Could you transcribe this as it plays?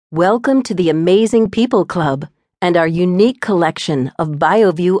Welcome to the Amazing People Club and our unique collection of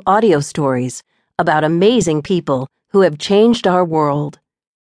BioView audio stories about amazing people who have changed our world.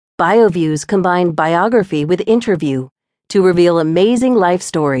 BioViews combine biography with interview to reveal amazing life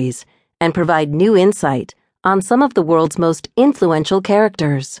stories and provide new insight on some of the world's most influential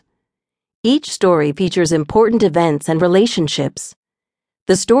characters. Each story features important events and relationships.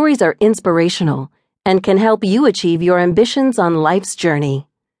 The stories are inspirational and can help you achieve your ambitions on life's journey.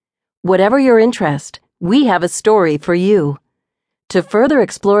 Whatever your interest, we have a story for you. To further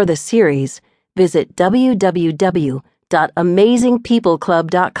explore the series, visit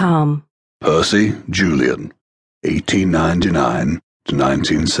www.amazingpeopleclub.com. Percy, Julian, 1899 to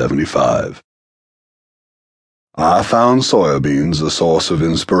 1975. I found soybeans a source of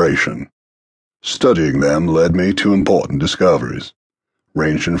inspiration. Studying them led me to important discoveries,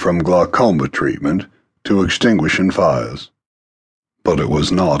 ranging from glaucoma treatment to extinguishing fires. But it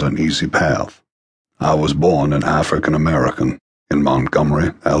was not an easy path. I was born an African American in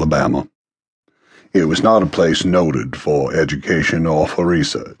Montgomery, Alabama. It was not a place noted for education or for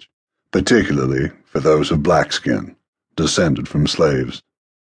research, particularly for those of black skin, descended from slaves.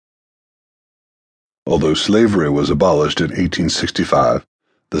 Although slavery was abolished in 1865,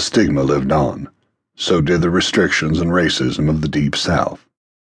 the stigma lived on. So did the restrictions and racism of the Deep South.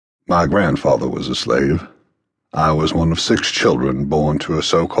 My grandfather was a slave. I was one of 6 children born to a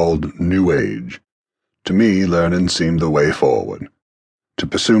so-called New Age. To me, learning seemed the way forward. To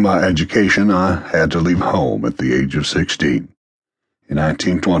pursue my education, I had to leave home at the age of 16. In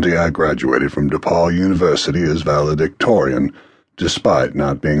 1920, I graduated from DePaul University as valedictorian, despite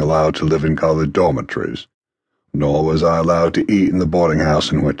not being allowed to live in college dormitories, nor was I allowed to eat in the boarding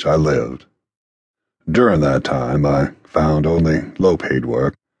house in which I lived. During that time, I found only low-paid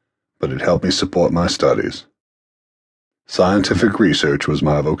work, but it helped me support my studies. Scientific research was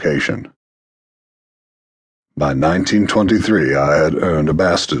my vocation. By 1923, I had earned a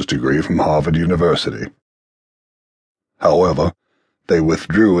master's degree from Harvard University. However, they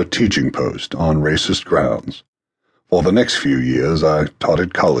withdrew a teaching post on racist grounds. For the next few years, I taught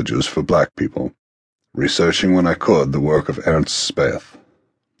at colleges for black people, researching when I could the work of Ernst Speth.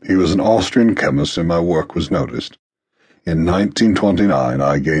 He was an Austrian chemist, and my work was noticed. In 1929,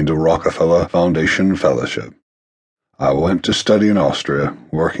 I gained a Rockefeller Foundation Fellowship. I went to study in Austria,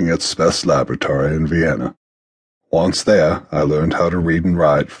 working at Speth's laboratory in Vienna. Once there, I learned how to read and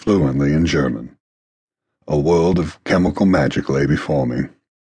write fluently in German. A world of chemical magic lay before me.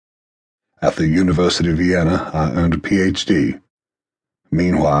 At the University of Vienna, I earned a Ph.D.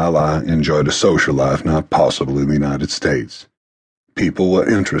 Meanwhile, I enjoyed a social life not possible in the United States. People were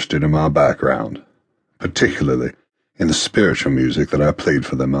interested in my background, particularly in the spiritual music that I played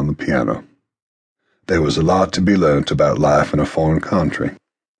for them on the piano. There was a lot to be learnt about life in a foreign country.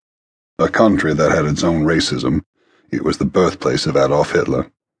 A country that had its own racism. It was the birthplace of Adolf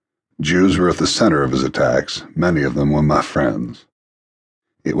Hitler. Jews were at the center of his attacks. Many of them were my friends.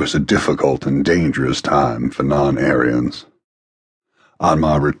 It was a difficult and dangerous time for non-Aryans. On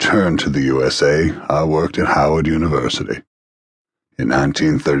my return to the USA, I worked at Howard University. In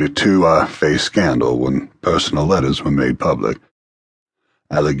 1932, I faced scandal when personal letters were made public.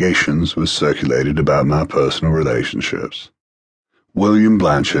 Allegations were circulated about my personal relationships. William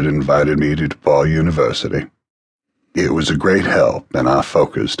Blanchard invited me to DePaul University. It was a great help, and I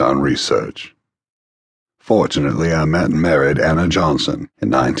focused on research. Fortunately, I met and married Anna Johnson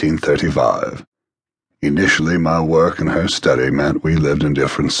in 1935. Initially, my work and her study meant we lived in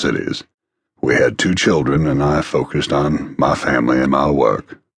different cities. We had 2 children, and I focused on my family and my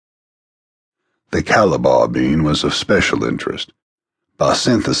work. The calabar bean was of special interest. By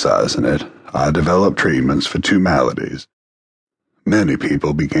synthesizing it, I developed treatments for 2 maladies. Many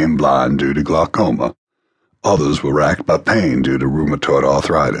people became blind due to glaucoma. Others were racked by pain due to rheumatoid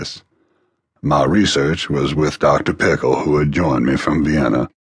arthritis. My research was with Dr. Pickle, who had joined me from Vienna.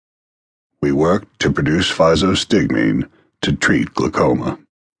 We worked to produce physostigmine to treat glaucoma.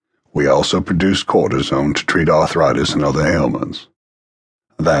 We also produced cortisone to treat arthritis and other ailments.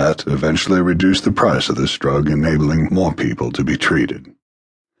 That eventually reduced the price of this drug, enabling more people to be treated.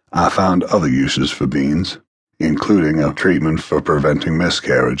 I found other uses for beans, including a treatment for preventing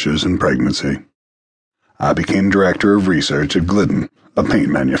miscarriages and pregnancy. I became director of research at Glidden, a paint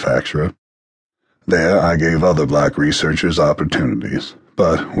manufacturer. There I gave other black researchers opportunities,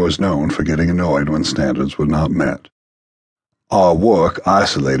 but was known for getting annoyed when standards were not met. Our work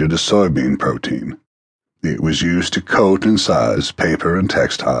isolated a soybean protein. It was used to coat and size paper and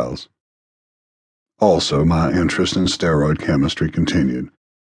textiles. Also, my interest in steroid chemistry continued.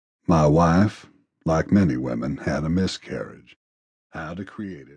 My wife, like many women, had a miscarriage. How to create it.